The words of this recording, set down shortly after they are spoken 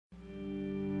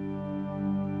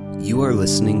You are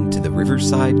listening to the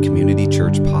Riverside Community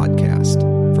Church podcast.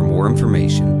 For more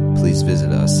information, please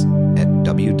visit us at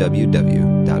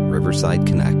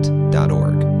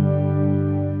www.riversideconnect.org.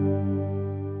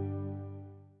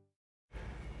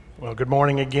 Well, good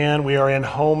morning again. We are in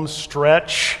home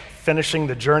stretch, finishing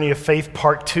the Journey of Faith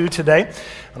Part 2 today. I want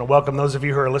to welcome those of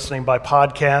you who are listening by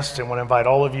podcast and want to invite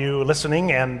all of you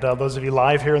listening and those of you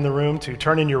live here in the room to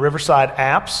turn in your Riverside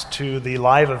apps to the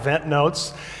live event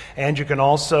notes. And you can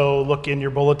also look in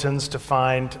your bulletins to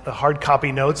find hard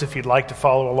copy notes if you'd like to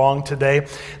follow along today.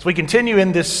 As we continue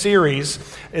in this series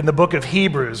in the book of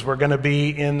Hebrews, we're going to be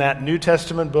in that New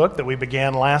Testament book that we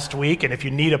began last week. And if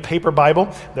you need a paper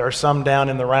Bible, there are some down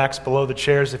in the racks below the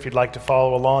chairs. If you'd like to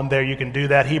follow along there, you can do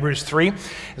that. Hebrews 3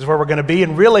 is where we're going to be.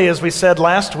 And really, as we said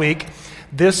last week,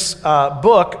 this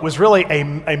book was really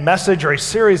a message or a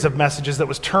series of messages that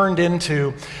was turned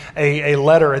into a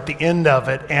letter at the end of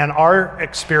it. And our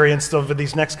experience over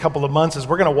these next couple of months is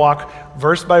we're going to walk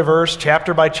verse by verse,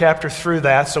 chapter by chapter through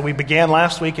that. So we began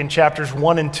last week in chapters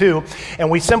 1 and 2, and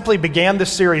we simply began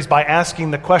this series by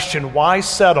asking the question, why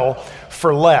settle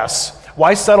for less?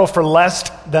 Why settle for less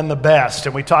than the best?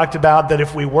 And we talked about that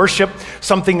if we worship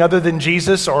something other than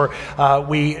Jesus or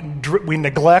we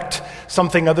neglect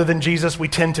something other than Jesus, we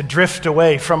tend to drift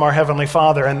away from our Heavenly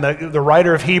Father. And the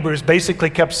writer of Hebrews basically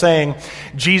kept saying,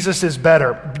 Jesus is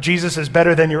better. Jesus is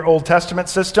better than your Old Testament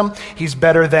system. He's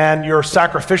better than your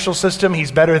sacrificial system.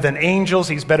 He's better than angels.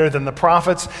 He's better than the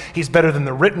prophets. He's better than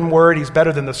the written word. He's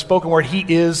better than the spoken word. He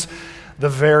is the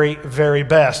very, very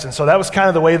best. And so that was kind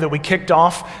of the way that we kicked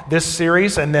off this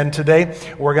series. And then today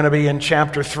we're going to be in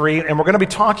chapter 3, and we're going to be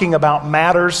talking about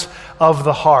matters of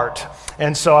the heart.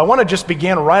 And so I want to just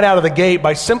begin right out of the gate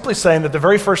by simply saying that the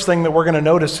very first thing that we're going to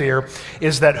notice here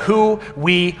is that who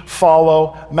we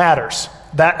follow matters.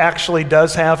 That actually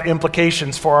does have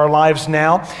implications for our lives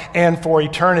now and for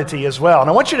eternity as well. And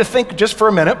I want you to think just for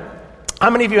a minute,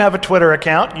 how many of you have a Twitter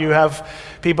account? You have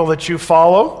people that you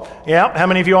follow. Yeah. How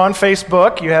many of you on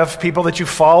Facebook? You have people that you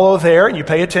follow there and you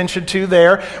pay attention to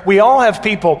there. We all have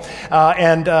people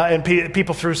and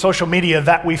people through social media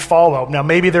that we follow. Now,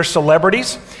 maybe they're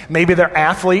celebrities, maybe they're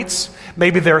athletes,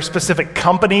 maybe they're specific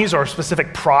companies or a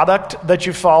specific product that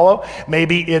you follow.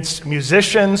 Maybe it's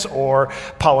musicians or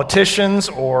politicians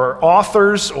or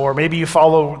authors, or maybe you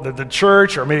follow the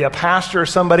church or maybe a pastor or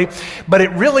somebody. But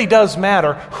it really does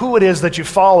matter who it is that you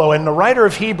follow. And the writer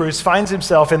of Hebrews finds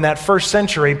himself in that first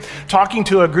century talking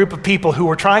to a group of people who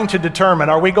were trying to determine,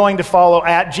 are we going to follow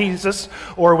at Jesus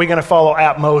or are we going to follow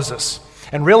at Moses?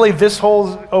 And really, this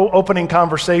whole opening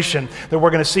conversation that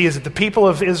we're going to see is that the people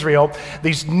of Israel,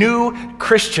 these new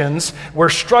Christians, were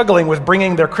struggling with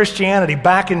bringing their Christianity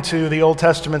back into the Old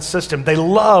Testament system. They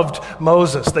loved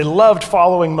Moses. They loved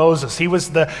following Moses. He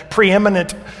was the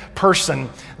preeminent person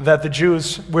that the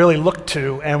Jews really looked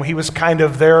to, and he was kind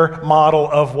of their model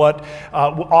of what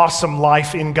awesome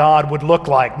life in God would look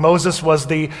like. Moses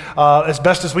was as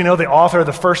best as we know, the author of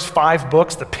the first 5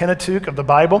 books, the Pentateuch of the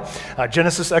Bible,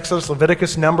 Genesis, Exodus, Leviticus,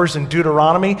 Numbers, and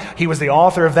Deuteronomy. He was the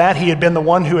author of that. He had been the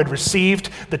one who had received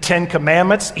the 10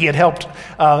 Commandments. He had helped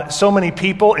so many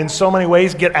people in so many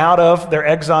ways get out of their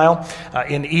exile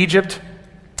in Egypt.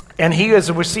 And he, as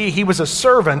we see, he was a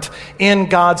servant in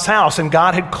God's house, and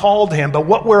God had called him. But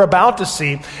what we're about to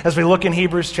see as we look in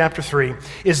Hebrews chapter 3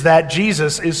 is that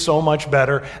Jesus is so much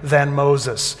better than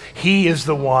Moses. He is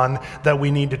the one that we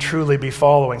need to truly be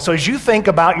following. So as you think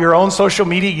about your own social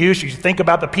media use, you think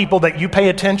about the people that you pay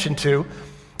attention to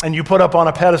and you put up on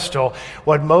a pedestal,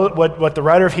 what the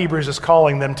writer of Hebrews is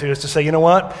calling them to is to say, you know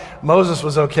what? Moses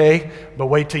was okay, but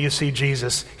wait till you see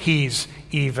Jesus. He's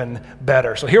even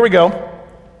better. So here we go.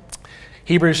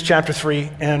 Hebrews chapter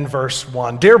 3 and verse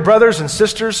 1. Dear brothers and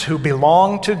sisters who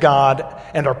belong to God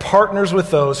and are partners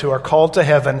with those who are called to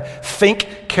heaven, think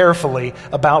carefully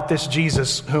about this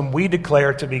Jesus whom we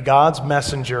declare to be God's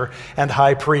messenger and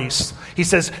high priest. He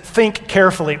says, think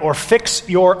carefully, or fix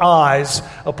your eyes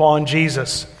upon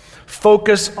Jesus.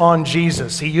 Focus on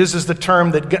Jesus. He uses the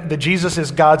term that Jesus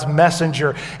is God's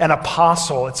messenger and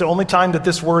apostle. It's the only time that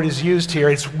this word is used here.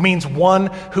 It means one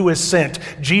who is sent.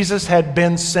 Jesus had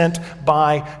been sent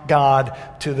by God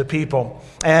to the people,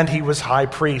 and he was high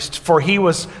priest. For he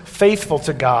was faithful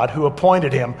to God who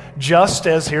appointed him, just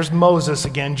as, here's Moses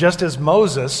again, just as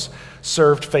Moses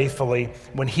served faithfully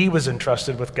when he was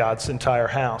entrusted with God's entire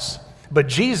house. But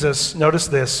Jesus, notice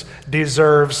this,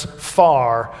 deserves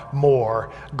far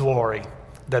more glory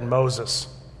than Moses.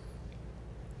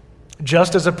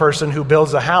 Just as a person who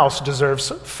builds a house deserves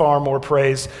far more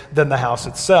praise than the house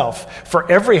itself.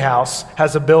 For every house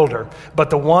has a builder, but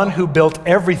the one who built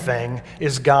everything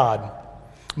is God.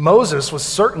 Moses was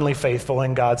certainly faithful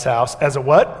in God's house as a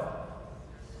what?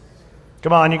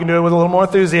 Come on, you can do it with a little more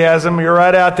enthusiasm. You're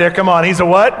right out there. Come on, he's a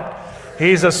what?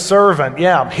 He's a servant.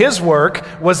 Yeah, his work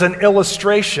was an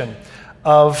illustration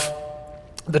of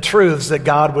the truths that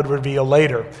God would reveal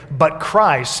later. But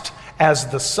Christ, as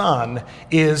the Son,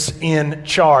 is in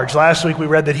charge. Last week we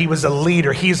read that he was a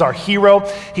leader. He's our hero.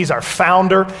 He's our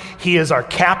founder. He is our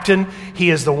captain.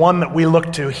 He is the one that we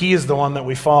look to. He is the one that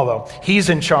we follow. He's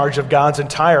in charge of God's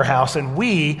entire house, and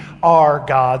we are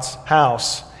God's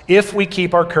house if we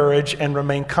keep our courage and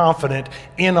remain confident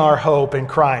in our hope in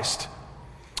Christ.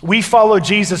 We follow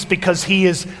Jesus because he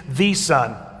is the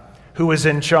Son who is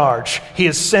in charge. He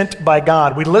is sent by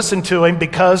God. We listen to him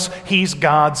because he's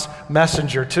God's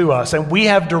messenger to us. And we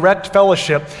have direct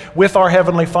fellowship with our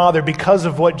Heavenly Father because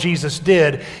of what Jesus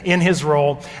did in his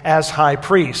role as high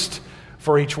priest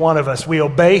for each one of us. We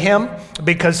obey him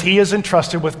because he is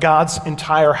entrusted with God's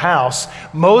entire house.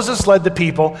 Moses led the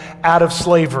people out of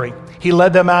slavery. He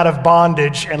led them out of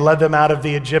bondage and led them out of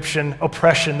the Egyptian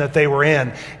oppression that they were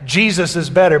in. Jesus is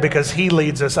better because he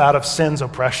leads us out of sin's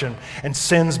oppression and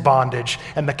sin's bondage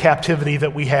and the captivity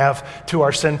that we have to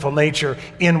our sinful nature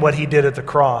in what he did at the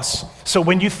cross. So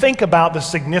when you think about the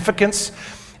significance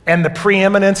and the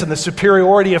preeminence and the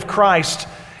superiority of Christ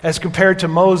as compared to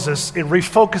Moses, it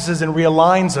refocuses and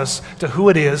realigns us to who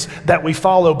it is that we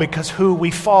follow, because who we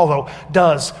follow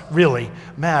does really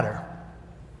matter.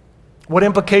 What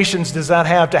implications does that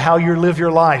have to how you live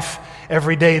your life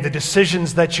every day, the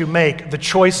decisions that you make, the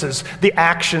choices, the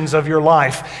actions of your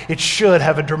life? It should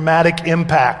have a dramatic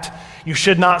impact. You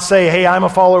should not say, hey, I'm a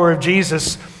follower of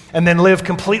Jesus, and then live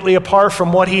completely apart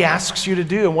from what he asks you to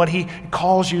do and what he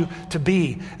calls you to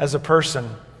be as a person.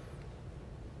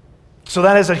 So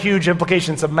that has a huge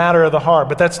implication. It's a matter of the heart,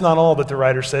 but that's not all that the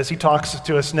writer says. He talks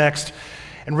to us next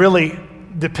and really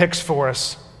depicts for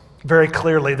us very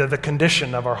clearly that the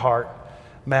condition of our heart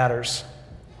matters.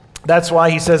 That's why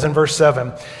he says in verse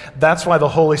 7, that's why the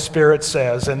Holy Spirit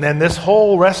says, and then this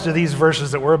whole rest of these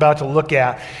verses that we're about to look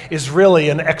at is really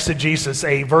an exegesis,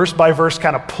 a verse-by-verse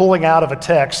kind of pulling out of a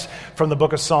text from the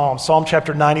book of Psalms, Psalm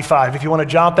chapter 95. If you want to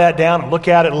jot that down and look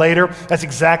at it later, that's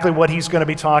exactly what he's going to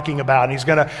be talking about. And he's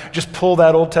going to just pull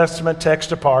that Old Testament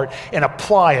text apart and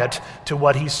apply it to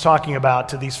what he's talking about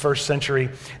to these first century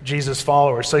Jesus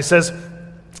followers. So he says,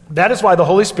 that is why the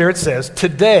Holy Spirit says,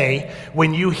 today,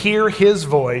 when you hear his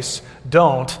voice,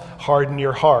 don't harden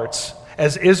your hearts,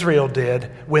 as Israel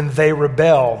did when they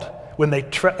rebelled, when they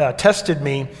tested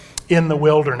me in the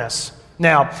wilderness.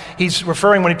 Now, he's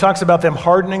referring, when he talks about them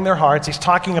hardening their hearts, he's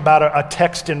talking about a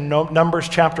text in Numbers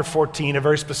chapter 14, a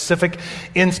very specific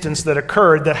instance that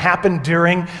occurred that happened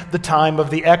during the time of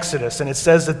the Exodus. And it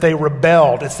says that they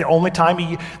rebelled. It's the only time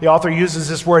the author uses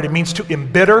this word. It means to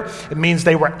embitter. It means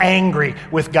they were angry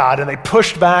with God, and they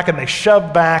pushed back and they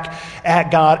shoved back at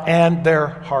God, and their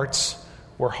hearts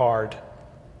were hard.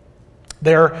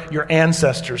 Your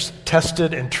ancestors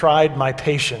tested and tried my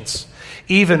patience,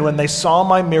 even when they saw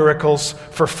my miracles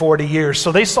for 40 years.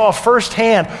 So they saw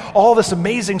firsthand all this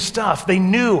amazing stuff. They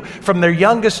knew from their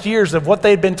youngest years of what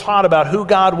they'd been taught about who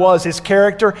God was, his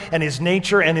character and his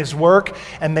nature and his work,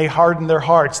 and they hardened their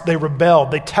hearts. They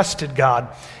rebelled. They tested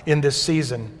God in this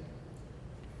season.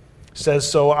 It says,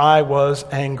 so I was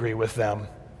angry with them.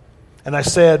 And I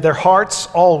said, their hearts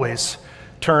always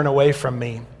turn away from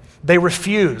me. They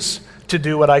refuse to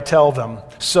do what I tell them.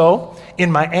 So,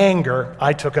 in my anger,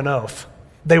 I took an oath.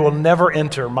 They will never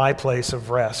enter my place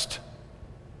of rest.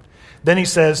 Then he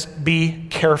says, be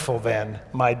careful then,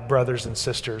 my brothers and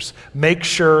sisters. Make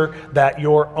sure that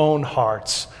your own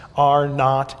hearts are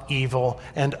not evil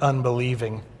and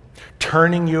unbelieving,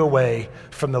 turning you away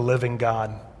from the living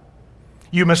God.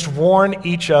 You must warn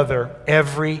each other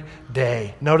every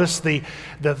day. Notice the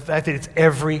fact that it's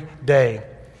every day,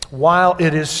 while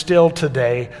it is still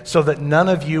today, so that none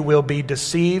of you will be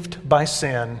deceived by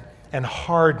sin and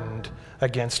hardened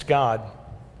against God.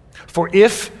 For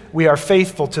if we are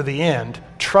faithful to the end,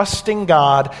 trusting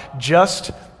God just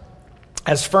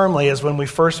as firmly as when we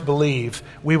first believe,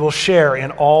 we will share in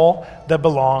all that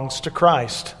belongs to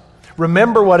Christ.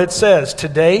 Remember what it says,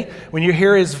 today, when you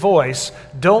hear his voice,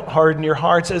 don't harden your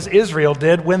hearts as Israel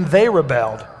did when they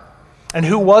rebelled. And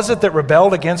who was it that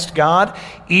rebelled against God,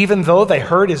 even though they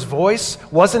heard his voice?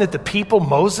 Wasn't it the people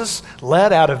Moses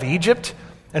led out of Egypt?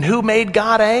 And who made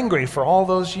God angry for all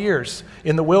those years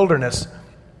in the wilderness?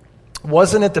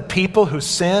 Wasn't it the people who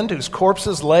sinned, whose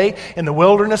corpses lay in the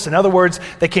wilderness? In other words,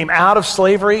 they came out of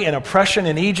slavery and oppression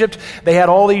in Egypt. They had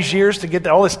all these years to get,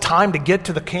 all this time to get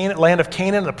to the land of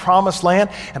Canaan, the promised land.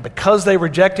 And because they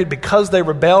rejected, because they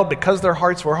rebelled, because their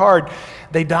hearts were hard,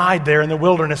 they died there in the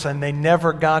wilderness and they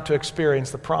never got to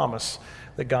experience the promise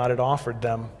that God had offered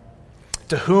them.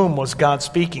 To whom was God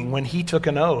speaking when he took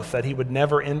an oath that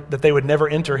that they would never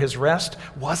enter his rest?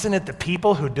 Wasn't it the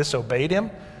people who disobeyed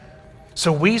him?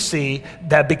 So we see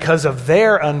that because of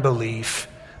their unbelief,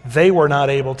 they were not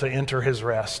able to enter his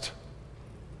rest.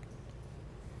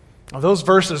 Now, those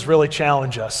verses really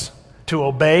challenge us to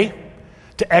obey,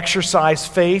 to exercise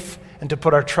faith, and to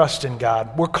put our trust in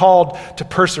God. We're called to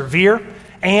persevere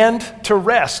and to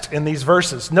rest in these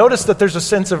verses. Notice that there's a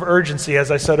sense of urgency,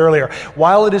 as I said earlier.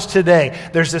 While it is today,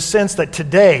 there's a sense that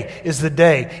today is the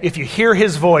day. If you hear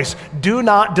his voice, do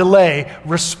not delay.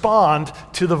 Respond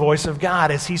to the voice of God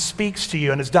as he speaks to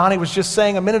you. And as Donnie was just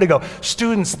saying a minute ago,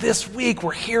 students, this week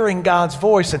we're hearing God's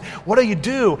voice. And what do you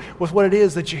do with what it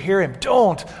is that you hear him?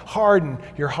 Don't harden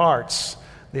your hearts,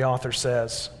 the author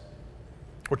says.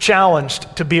 We're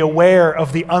challenged to be aware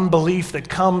of the unbelief that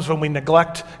comes when we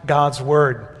neglect God's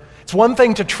word. It's one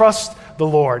thing to trust the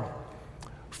Lord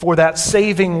for that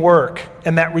saving work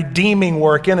and that redeeming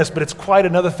work in us, but it's quite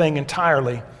another thing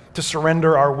entirely to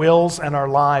surrender our wills and our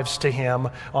lives to him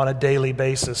on a daily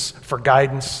basis for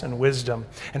guidance and wisdom.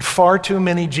 And far too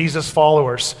many Jesus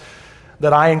followers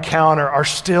that I encounter are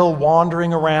still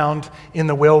wandering around in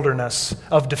the wilderness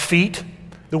of defeat,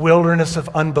 the wilderness of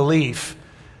unbelief.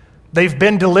 They've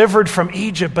been delivered from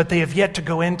Egypt, but they have yet to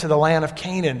go into the land of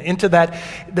Canaan, into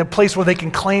the place where they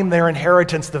can claim their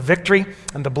inheritance, the victory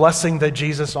and the blessing that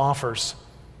Jesus offers.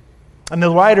 And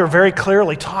the writer very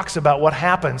clearly talks about what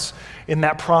happens in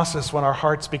that process when our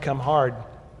hearts become hard.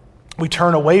 We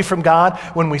turn away from God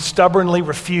when we stubbornly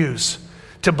refuse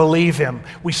to believe him.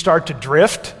 We start to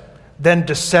drift. Then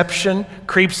deception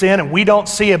creeps in and we don't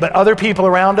see it, but other people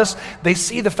around us, they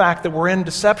see the fact that we're in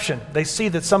deception. They see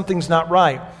that something's not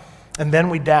right. And then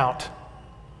we doubt.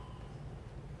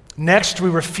 Next, we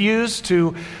refuse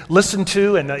to listen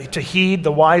to and to heed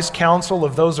the wise counsel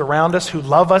of those around us who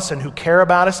love us and who care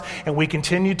about us, and we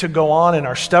continue to go on in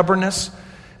our stubbornness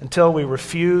until we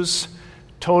refuse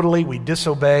totally, we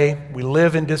disobey, we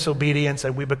live in disobedience,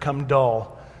 and we become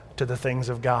dull to the things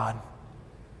of God.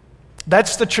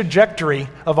 That's the trajectory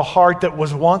of a heart that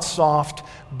was once soft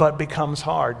but becomes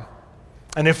hard.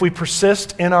 And if we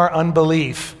persist in our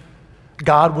unbelief,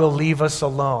 God will leave us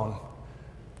alone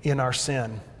in our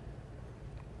sin.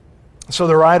 So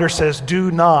the writer says, do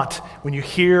not, when you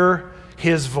hear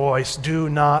his voice, do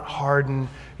not harden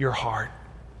your heart.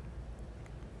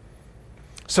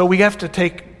 So we have to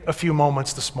take a few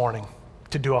moments this morning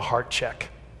to do a heart check.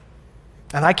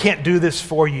 And I can't do this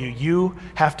for you. You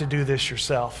have to do this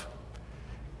yourself.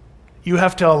 You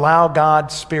have to allow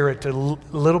God's Spirit to a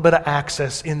little bit of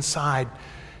access inside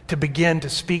to begin to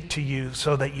speak to you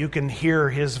so that you can hear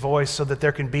his voice, so that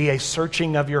there can be a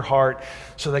searching of your heart,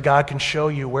 so that God can show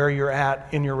you where you're at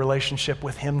in your relationship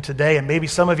with him today. And maybe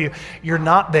some of you, you're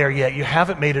not there yet. You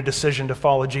haven't made a decision to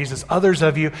follow Jesus. Others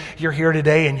of you, you're here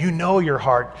today and you know your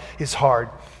heart is hard.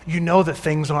 You know that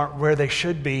things aren't where they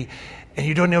should be. And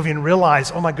you don't even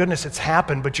realize, oh my goodness, it's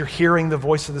happened, but you're hearing the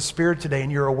voice of the Spirit today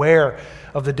and you're aware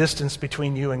of the distance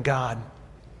between you and God.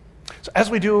 So as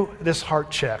we do this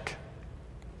heart check,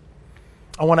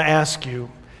 I want to ask you,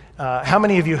 how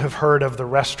many of you have heard of the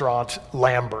restaurant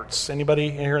Lambert's? Anybody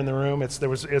here in the room? It's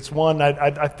one,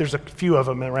 there's a few of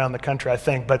them around the country, I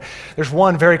think, but there's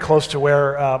one very close to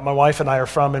where my wife and I are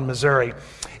from in Missouri.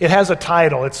 It has a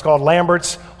title. It's called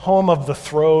Lambert's Home of the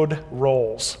Throwed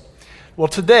Rolls. Well,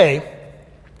 today,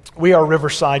 we are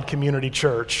Riverside Community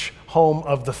Church, home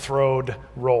of the Throwed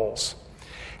Rolls.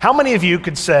 How many of you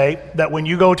could say that when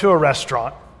you go to a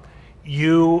restaurant,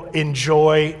 you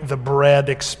enjoy the bread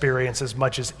experience as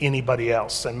much as anybody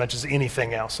else and much as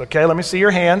anything else? Okay, let me see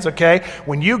your hands, okay?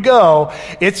 When you go,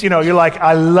 it's, you're like,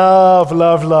 I love,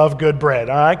 love, love good bread.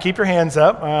 All right, keep your hands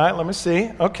up. All right, let me see.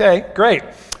 Okay, great.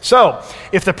 So,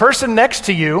 if the person next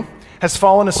to you has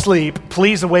fallen asleep,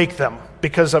 please awake them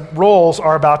because the rolls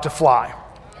are about to fly.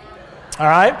 All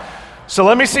right? So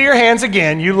let me see your hands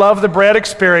again. You love the bread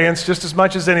experience just as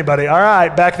much as anybody. All right,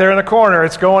 back there in the corner,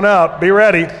 it's going up. Be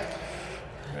ready.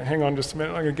 Hang on just a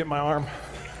minute. I'm going to get my arm.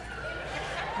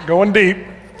 Going deep.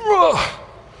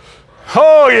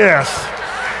 Oh, yes.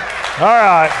 All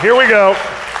right, here we go.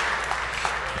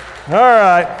 All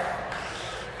right.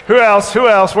 Who else?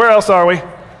 Where else are we?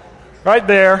 Right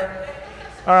there.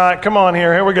 All right, come on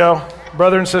here. Here we go.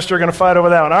 Brother and sister are going to fight over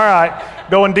that one. All right,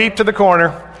 going deep to the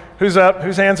corner. Who's up?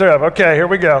 Whose hands are up? Okay, here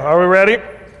we go. Are we ready?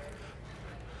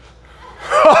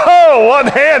 Oh,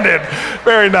 one-handed.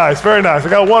 Very nice, very nice. I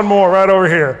got one more right over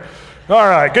here. All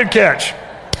right, good catch.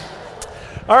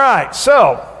 All right,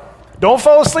 so don't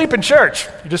fall asleep in church.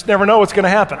 You just never know what's going to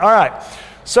happen. All right,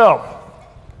 so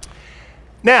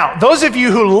now, those of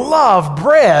you who love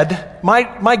bread,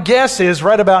 my guess is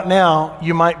right about now,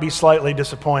 you might be slightly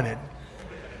disappointed.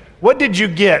 What did you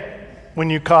get when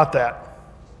you caught that?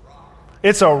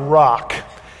 It's a rock.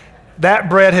 That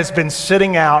bread has been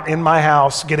sitting out in my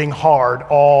house getting hard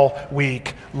all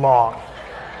week long.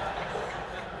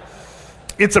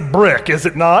 It's a brick, is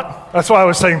it not? That's why I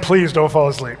was saying, please don't fall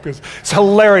asleep. It's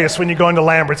hilarious when you go into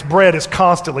Lambert's. Bread is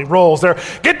constantly rolls.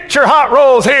 Get your hot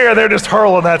rolls here. They're just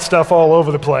hurling that stuff all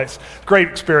over the place. Great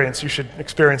experience. You should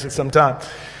experience it sometime.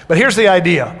 But here's the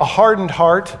idea. A hardened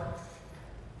heart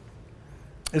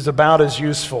is about as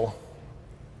useful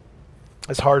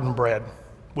as hardened bread,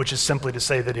 which is simply to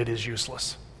say that it is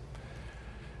useless.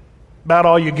 About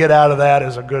all you get out of that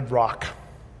is a good rock.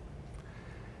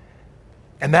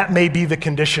 And that may be the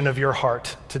condition of your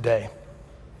heart today.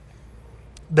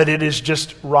 That it is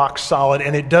just rock solid,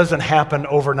 and it doesn't happen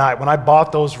overnight. When I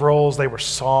bought those rolls, they were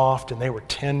soft and they were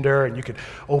tender, and you could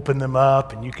open them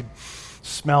up and you could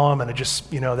smell them, and it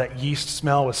just, that yeast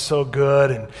smell was so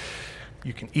good, and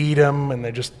you can eat them, and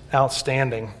they're just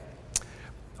outstanding.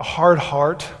 A hard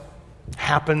heart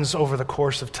happens over the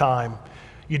course of time.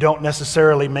 You don't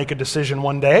necessarily make a decision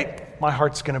one day, my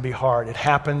heart's going to be hard. It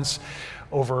happens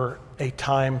over a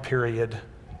time period.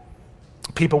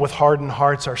 People with hardened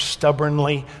hearts are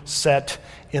stubbornly set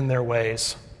in their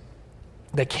ways.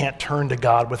 They can't turn to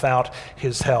God without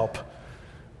His help.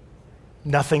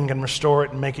 Nothing can restore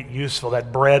it and make it useful.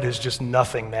 That bread is just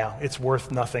nothing now. It's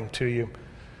worth nothing to you.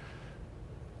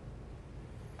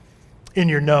 In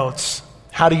your notes,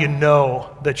 how do you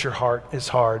know that your heart is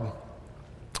hard?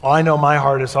 Well, I know my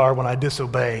heart is hard when I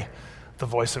disobey the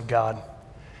voice of God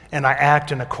and I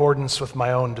act in accordance with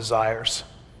my own desires.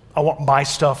 I want my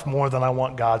stuff more than I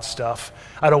want God's stuff.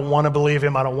 I don't want to believe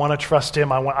Him. I don't want to trust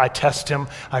Him. I test Him.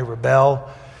 I rebel.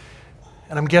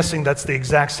 And I'm guessing that's the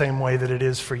exact same way that it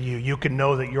is for you. You can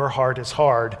know that your heart is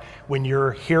hard when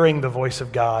you're hearing the voice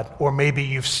of God, or maybe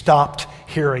you've stopped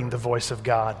hearing the voice of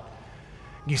God.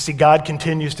 You see, God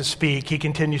continues to speak. He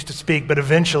continues to speak, but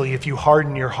eventually, if you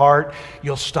harden your heart,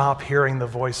 you'll stop hearing the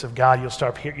voice of God. You'll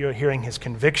stop hearing His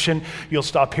conviction. You'll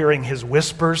stop hearing His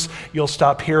whispers. You'll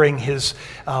stop hearing His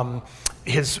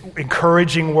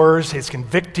encouraging words, His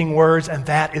convicting words, and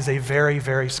that is a very,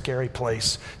 very scary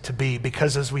place to be,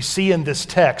 because as we see in this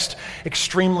text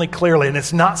extremely clearly, and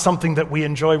it's not something that we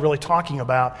enjoy really talking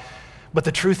about, but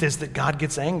the truth is that God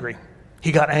gets angry.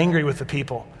 He got angry with the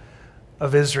people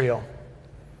of Israel.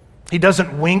 He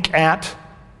doesn't wink at,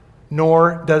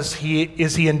 nor is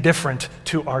he indifferent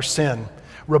to our sin.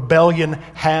 Rebellion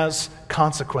has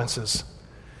consequences.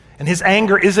 And His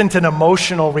anger isn't an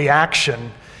emotional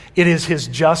reaction. It is His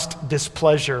just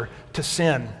displeasure to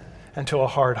sin and to a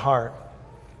hard heart.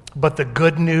 But the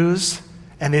good news,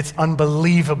 and it's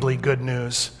unbelievably good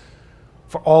news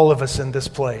for all of us in this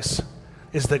place,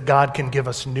 is that God can give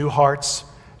us new hearts,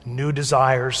 new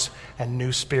desires, and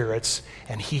new spirits,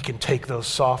 and He can take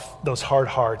those hard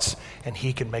hearts and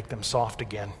He can make them soft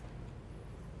again.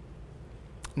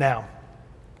 Now,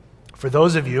 for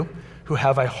those of you who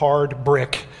have a hard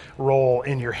brick roll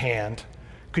in your hand,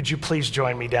 could you please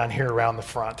join me down here around the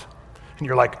front? And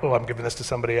you're like, oh, I'm giving this to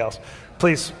somebody else.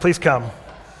 Please come.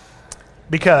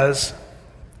 Because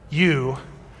you,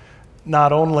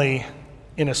 not only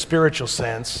in a spiritual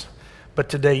sense, but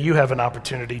today you have an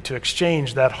opportunity to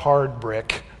exchange that hard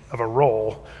brick of a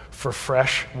roll for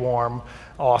fresh, warm,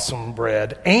 awesome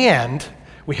bread. And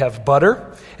we have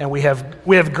butter, and we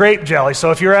have grape jelly.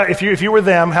 So if you were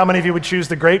them, how many of you would choose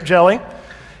the grape jelly?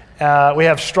 We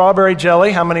have strawberry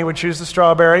jelly. How many would choose the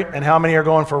strawberry? And how many are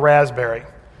going for raspberry?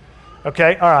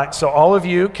 Okay, all right. So all of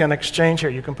you can exchange here.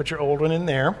 You can put your old one in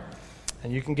there,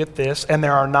 and you can get this. And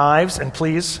there are knives, and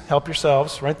please help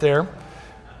yourselves right there.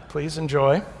 Please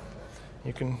enjoy.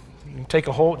 You can take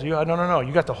a whole, no.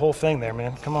 You got the whole thing there,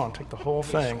 man. Come on, take the whole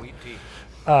thing. Sweet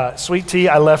tea. Sweet tea,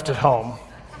 I left at home.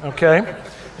 Okay?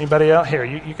 Anybody else? Here,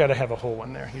 you got to have a whole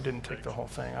one there. You didn't take the whole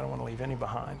thing. I don't want to leave any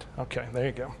behind. Okay, there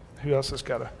you go. Who else has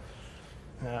got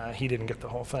he didn't get the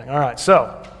whole thing. All right,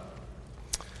 so,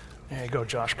 there you go,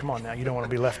 Josh. Come on now. You don't want to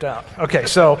be left out. Okay,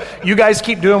 so you guys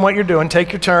keep doing what you're doing.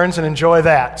 Take your turns and enjoy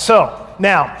that. So,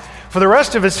 now, for the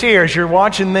rest of us here, as you're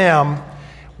watching them,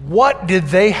 what did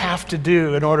they have to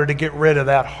do in order to get rid of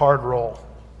that hard roll?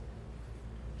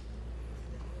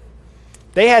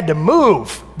 They had to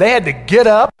move. They had to get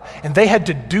up, and they had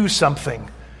to do something.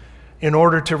 in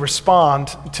order to respond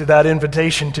to that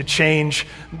invitation to change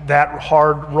that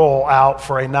hard roll out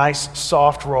for a nice,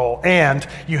 soft roll. And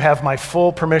you have my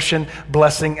full permission,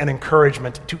 blessing, and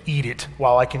encouragement to eat it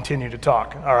while I continue to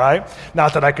talk, all right?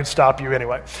 Not that I could stop you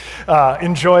anyway.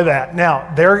 Enjoy that.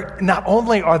 Now, not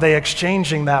only are they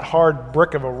exchanging that hard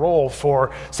brick of a roll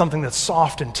for something that's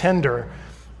soft and tender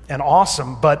and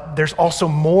awesome, but there's also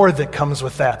more that comes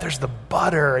with that. There's the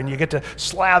butter, and you get to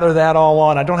slather that all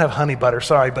on. I don't have honey butter,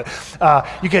 sorry, but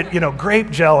you get, grape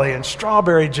jelly and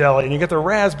strawberry jelly, and you get the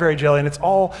raspberry jelly, and it's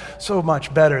all so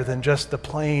much better than just the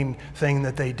plain thing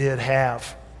that they did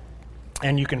have.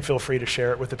 And you can feel free to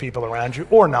share it with the people around you,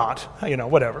 or not,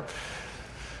 whatever.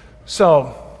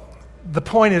 So the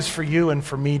point is for you and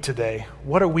for me today,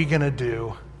 what are we going to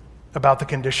do about the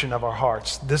condition of our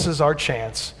hearts? This is our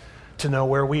chance to know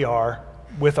where we are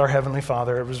with our Heavenly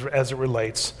Father as it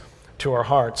relates to our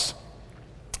hearts.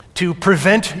 To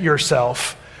prevent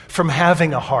yourself from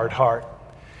having a hard heart,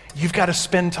 you've got to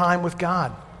spend time with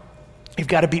God. You've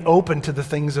got to be open to the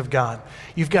things of God.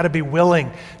 You've got to be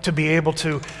willing to be able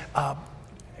to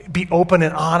be open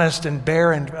and honest and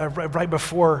bare and right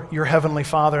before your Heavenly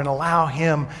Father and allow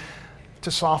Him to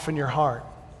soften your heart.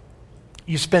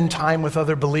 You spend time with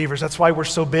other believers. That's why we're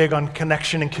so big on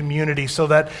connection and community, so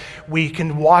that we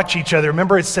can watch each other.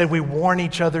 Remember, it said we warn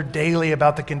each other daily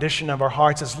about the condition of our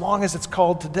hearts. As long as it's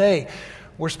called today,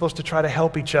 we're supposed to try to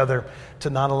help each other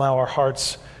to not allow our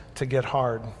hearts to get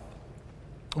hard.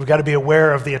 We've got to be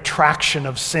aware of the attraction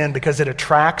of sin, because it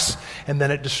attracts and then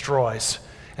it destroys.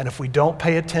 And if we don't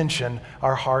pay attention,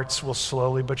 our hearts will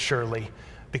slowly but surely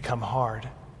become hard.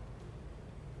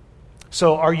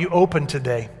 So are you open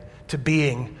today to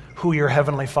being who your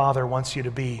Heavenly Father wants you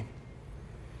to be?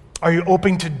 Are you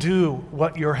open to do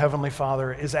what your Heavenly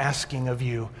Father is asking of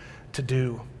you to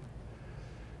do?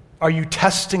 Are you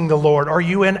testing the Lord? Are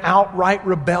you in outright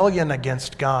rebellion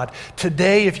against God?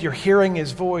 Today, if you're hearing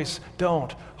His voice,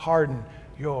 don't harden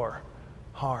your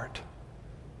heart.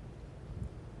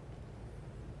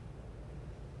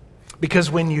 Because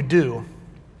when you do,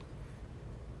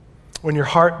 when your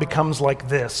heart becomes like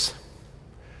this,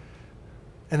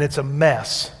 and it's a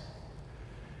mess,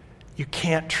 you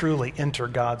can't truly enter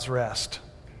God's rest.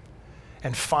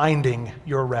 And finding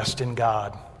your rest in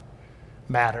God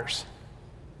matters.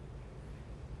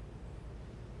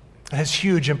 It has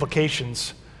huge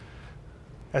implications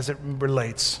as it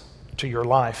relates to your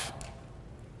life.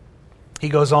 He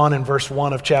goes on in verse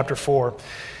 1 of chapter 4.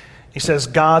 He says,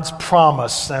 God's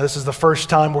promise. Now, this is the first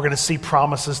time we're going to see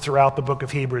promises throughout the book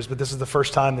of Hebrews, but this is the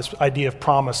first time this idea of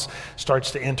promise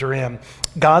starts to enter in.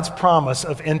 God's promise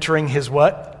of entering His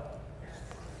what?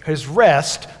 His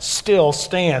rest still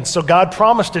stands. So God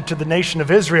promised it to the nation of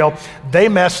Israel. They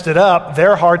messed it up.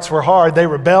 Their hearts were hard. They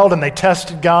rebelled and they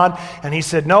tested God. And He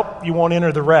said, nope, you won't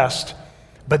enter the rest.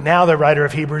 But now the writer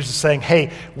of Hebrews is saying,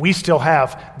 hey, we still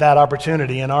have that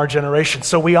opportunity in our generation.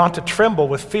 So we ought to tremble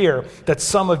with fear that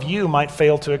some of you might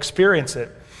fail to experience it.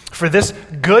 For this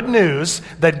good news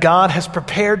that God has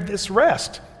prepared this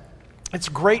rest. It's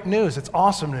great news. It's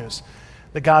awesome news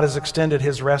that God has extended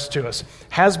His rest to us.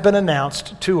 Has been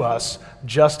announced to us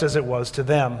just as it was to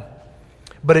them.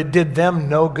 But it did them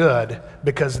no good,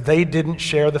 because they didn't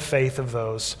share the faith of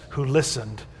those who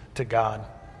listened to God.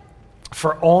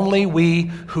 For only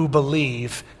we who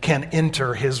believe can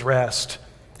enter His rest.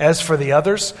 As for the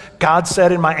others, God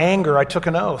said, in my anger I took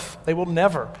an oath. They will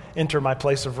never enter my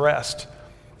place of rest,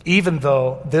 even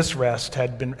though this rest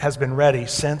has been ready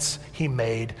since He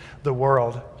made the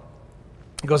world.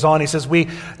 He goes on, he says, we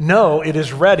know it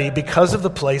is ready because of the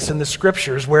place in the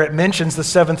Scriptures where it mentions the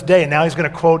seventh day. And now he's going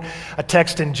to quote a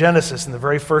text in Genesis, in the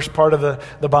very first part of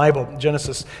the Bible.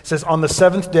 Genesis says, on the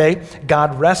seventh day,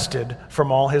 God rested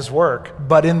from all His work.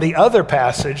 But in the other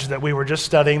passage that we were just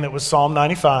studying, that was Psalm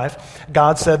 95,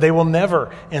 God said, they will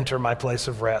never enter my place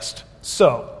of rest.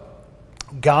 So,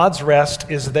 God's rest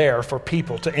is there for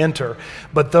people to enter,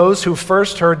 but those who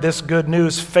first heard this good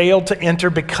news failed to enter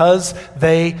because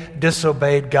they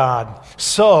disobeyed God.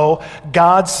 So,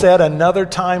 God set another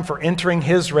time for entering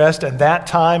His rest, and that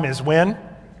time is when?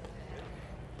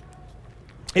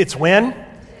 It's when?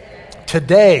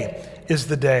 Today is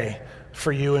the day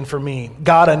for you and for me.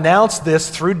 God announced this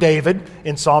through David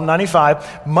in Psalm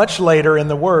 95, much later in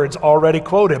the words already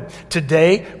quoted.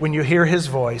 Today, when you hear His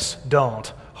voice, don't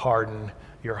harden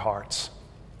your hearts.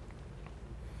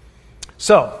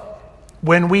 So,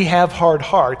 When we have hard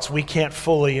hearts, we can't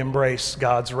fully embrace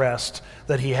God's rest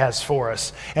that he has for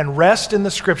us. And rest in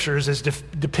the scriptures is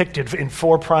depicted in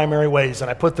 4 primary ways, and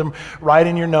I put them right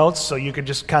in your notes so you could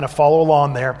just kind of follow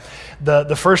along there.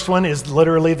 The first one is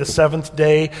literally the 7th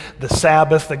day, the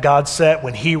Sabbath that God set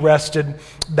when he rested.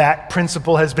 That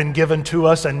principle has been given to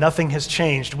us and nothing has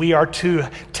changed. We are to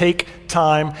take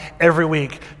time every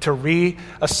week to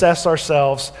reassess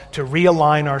ourselves, to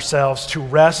realign ourselves, to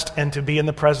rest and to be in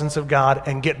the presence of God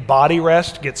and get body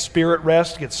rest, get spirit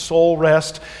rest, get soul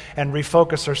rest, and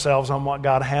refocus ourselves on what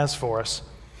God has for us.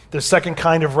 The second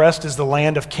kind of rest is the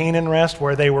land of Canaan rest,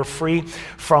 where they were free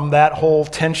from that whole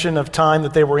tension of time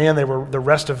that they were in. They were the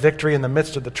rest of victory in the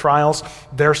midst of the trials,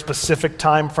 their specific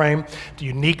time frame,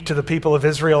 unique to the people of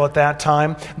Israel at that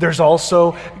time. There's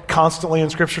also constantly in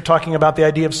Scripture talking about the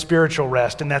idea of spiritual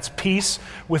rest, and that's peace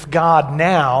with God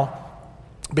now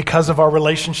because of our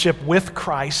relationship with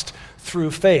Christ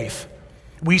through faith.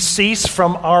 We cease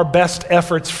from our best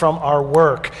efforts from our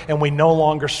work, and we no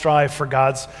longer strive for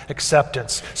God's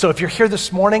acceptance. So if you're here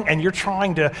this morning and you're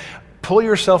trying to pull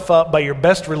yourself up by your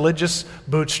best religious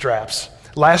bootstraps,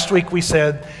 last week we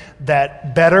said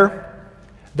that better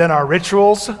than our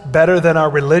rituals, better than our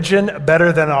religion,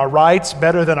 better than our rites,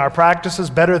 better than our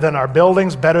practices, better than our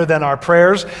buildings, better than our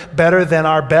prayers, better than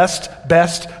our best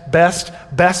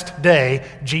day,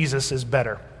 Jesus is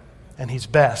better, and he's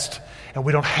best. And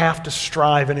we don't have to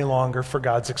strive any longer for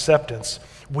God's acceptance.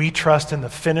 We trust in the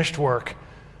finished work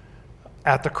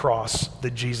at the cross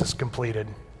that Jesus completed.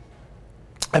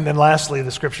 And then lastly, the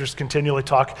scriptures continually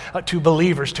talk to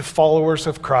believers, to followers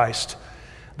of Christ,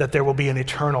 that there will be an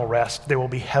eternal rest. There will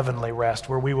be heavenly rest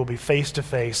where we will be face to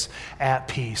face at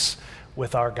peace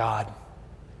with our God.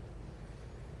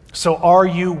 So are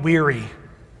you weary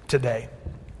today?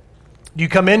 You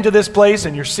come into this place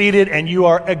and you're seated and you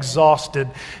are exhausted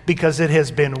because it has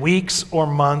been weeks or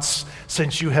months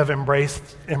since you have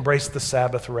embraced the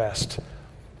Sabbath rest.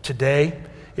 Today,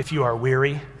 if you are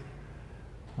weary,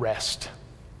 rest.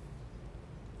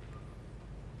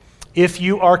 If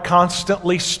you are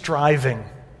constantly striving,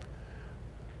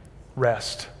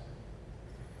 rest.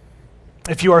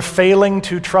 If you are failing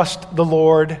to trust the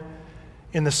Lord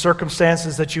in the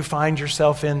circumstances that you find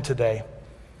yourself in today,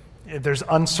 if there's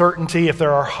uncertainty, if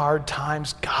there are hard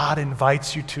times, God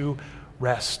invites you to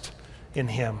rest in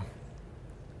him.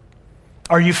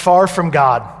 Are you far from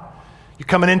God? You're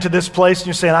coming into this place and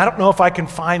you're saying, I don't know if I can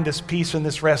find this peace and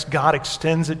this rest. God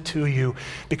extends it to you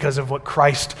because of what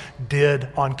Christ did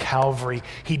on Calvary.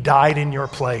 He died in your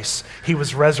place. He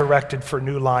was resurrected for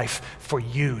new life, for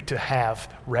you to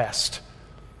have rest.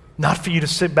 Not for you to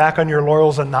sit back on your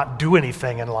laurels and not do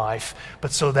anything in life,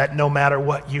 but so that no matter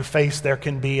what you face, there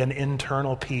can be an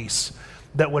internal peace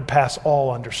that would pass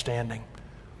all understanding.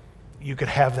 You could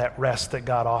have that rest that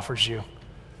God offers you.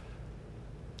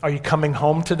 Are you coming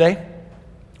home today?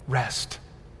 Rest.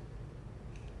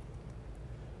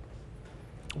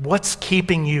 What's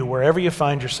keeping you, wherever you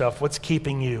find yourself, what's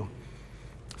keeping you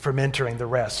from entering the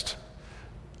rest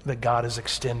that God is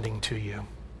extending to you?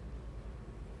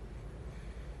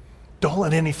 Don't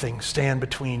let anything stand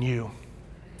between you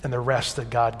and the rest that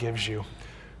God gives you.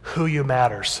 Who you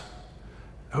matters.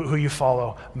 Who you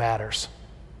follow matters.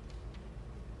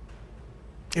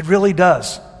 It really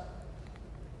does.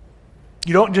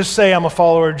 You don't just say, I'm a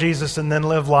follower of Jesus, and then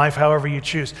live life however you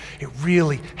choose. It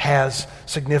really has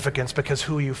significance because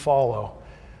who you follow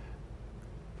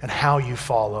and how you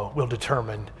follow will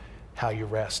determine how you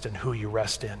rest and who you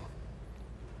rest in.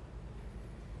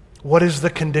 What is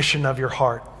the condition of your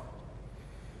heart?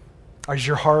 Is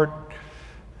your heart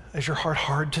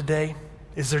hard today?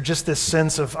 Is there just this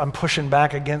sense of I'm pushing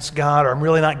back against God, or I'm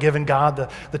really not giving God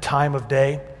the time of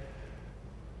day?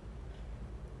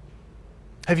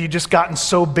 Have you just gotten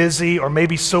so busy or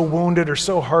maybe so wounded or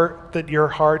so hurt that your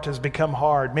heart has become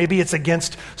hard? Maybe it's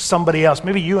against somebody else.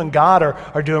 Maybe you and God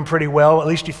are doing pretty well. At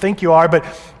least you think you are, but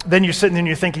then you're sitting there and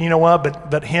you're thinking, you know what,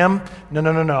 but him?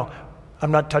 No. I'm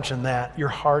not touching that. Your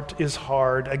heart is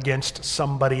hard against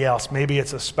somebody else. Maybe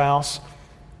it's a spouse.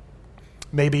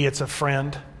 Maybe it's a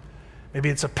friend. Maybe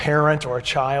it's a parent or a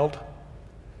child.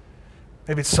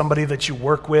 Maybe it's somebody that you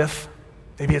work with.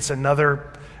 Maybe it's a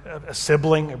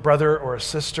sibling, a brother or a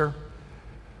sister.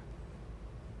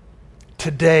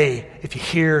 Today, if you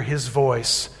hear his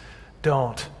voice,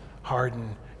 don't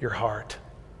harden your heart.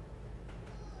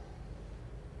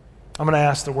 I'm going to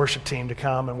ask the worship team to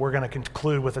come, and we're going to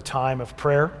conclude with a time of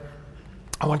prayer.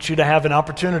 I want you to have an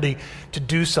opportunity to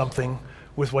do something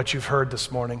with what you've heard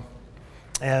this morning.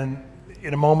 And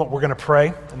in a moment, we're going to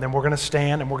pray, and then we're going to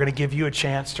stand, and we're going to give you a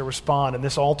chance to respond. And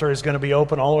this altar is going to be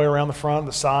open all the way around the front,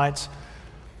 the sides.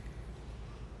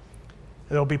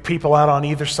 There'll be people out on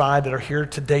either side that are here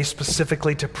today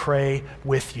specifically to pray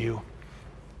with you.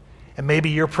 And maybe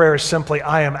your prayer is simply,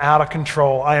 I am out of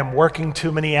control. I am working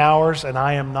too many hours and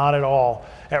I am not at all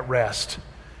at rest.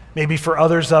 Maybe for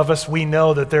others of us, we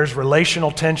know that there's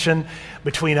relational tension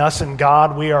between us and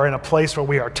God. We are in a place where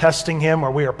we are testing Him,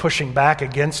 where we are pushing back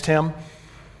against Him.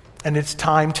 And it's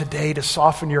time today to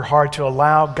soften your heart, to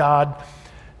allow God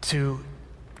to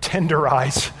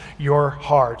tenderize your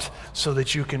heart so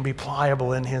that you can be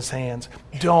pliable in His hands.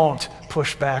 Don't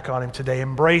push back on Him today.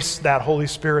 Embrace that Holy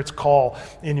Spirit's call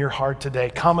in your heart today.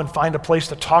 Come and find a place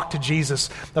to talk to Jesus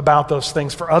about those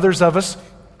things. For others of us,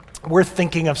 we're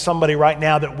thinking of somebody right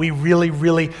now that we really,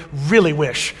 really, really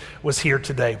wish was here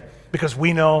today because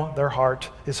we know their heart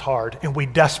is hard and we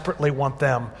desperately want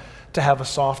them to have a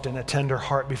soft and a tender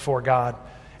heart before God.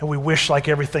 And we wish, like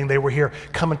everything, they were here.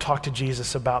 Come and talk to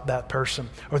Jesus about that person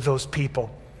or those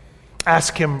people.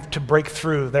 Ask Him to break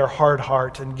through their hard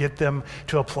heart and get them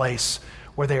to a place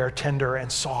where they are tender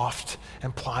and soft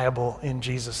and pliable in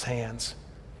Jesus' hands.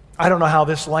 I don't know how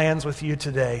this lands with you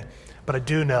today, but I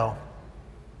do know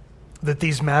that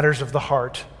these matters of the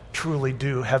heart truly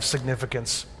do have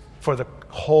significance for the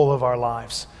whole of our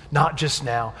lives, not just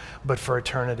now, but for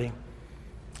eternity.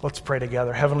 Let's pray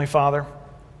together. Heavenly Father,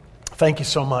 thank you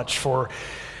so much for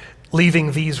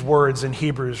leaving these words in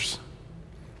Hebrews,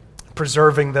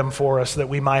 preserving them for us that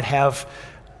we might have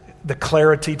the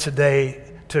clarity today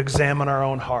to examine our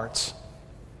own hearts.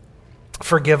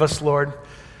 Forgive us, Lord,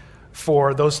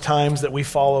 for those times that we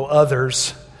follow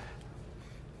others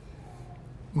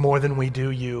more than we do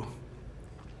you.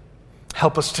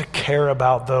 Help us to care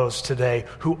about those today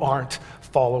who aren't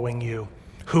following you,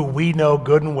 who we know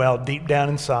good and well deep down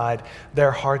inside,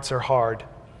 their hearts are hard.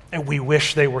 And we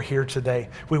wish they were here today.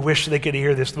 We wish they could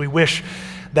hear this. We wish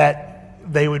that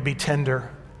they would be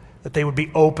tender, that they would be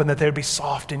open, that they would be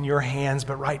soft in your hands.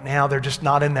 But right now, they're just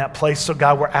not in that place. So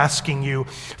God, we're asking you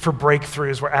for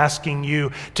breakthroughs. We're asking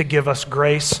you to give us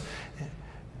grace,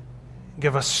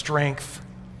 give us strength,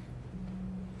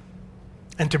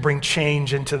 and to bring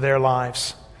change into their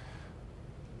lives.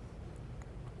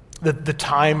 That the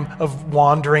time of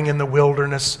wandering in the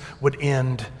wilderness would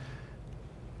end.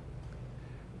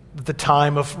 The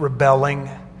time of rebelling,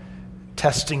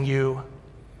 testing you,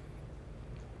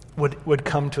 would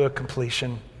come to a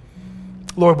completion.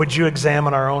 Lord, would you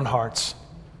examine our own hearts,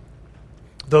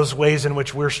 those ways in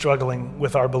which we're struggling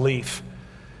with our belief.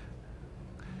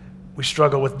 We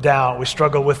struggle with doubt. We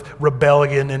struggle with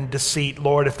rebellion and deceit.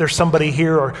 Lord, if there's somebody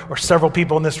here or several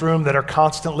people in this room that are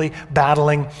constantly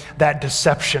battling that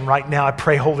deception right now, I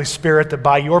pray, Holy Spirit, that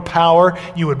by your power,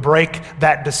 you would break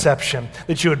that deception,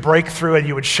 that you would break through and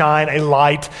you would shine a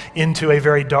light into a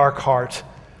very dark heart,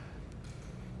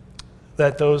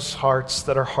 that those hearts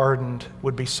that are hardened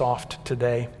would be soft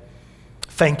today.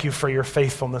 Thank you for your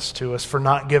faithfulness to us, for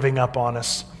not giving up on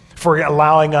us, for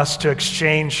allowing us to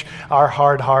exchange our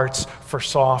hard hearts for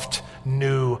soft,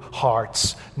 new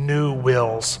hearts, new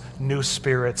wills, new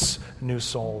spirits, new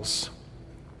souls.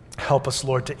 Help us,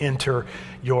 Lord, to enter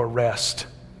your rest.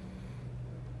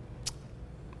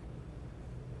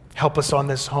 Help us on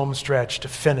this home stretch to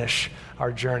finish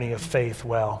our journey of faith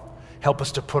well. Help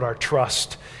us to put our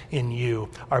trust in you,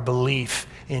 our belief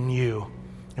in you,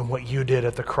 and what you did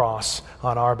at the cross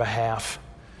on our behalf.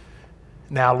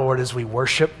 Now, Lord, as we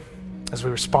worship, as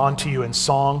we respond to you in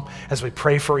song, as we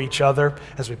pray for each other,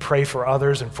 as we pray for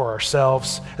others and for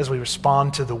ourselves, as we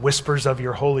respond to the whispers of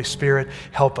your Holy Spirit,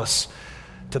 help us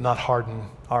to not harden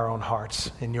our own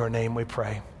hearts. In your name we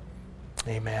pray.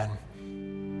 Amen.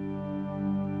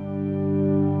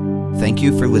 Thank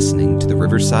you for listening to the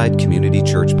Riverside Community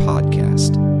Church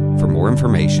podcast. For more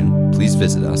information, please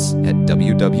visit us at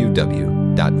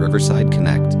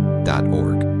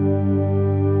www.riversideconnect.org.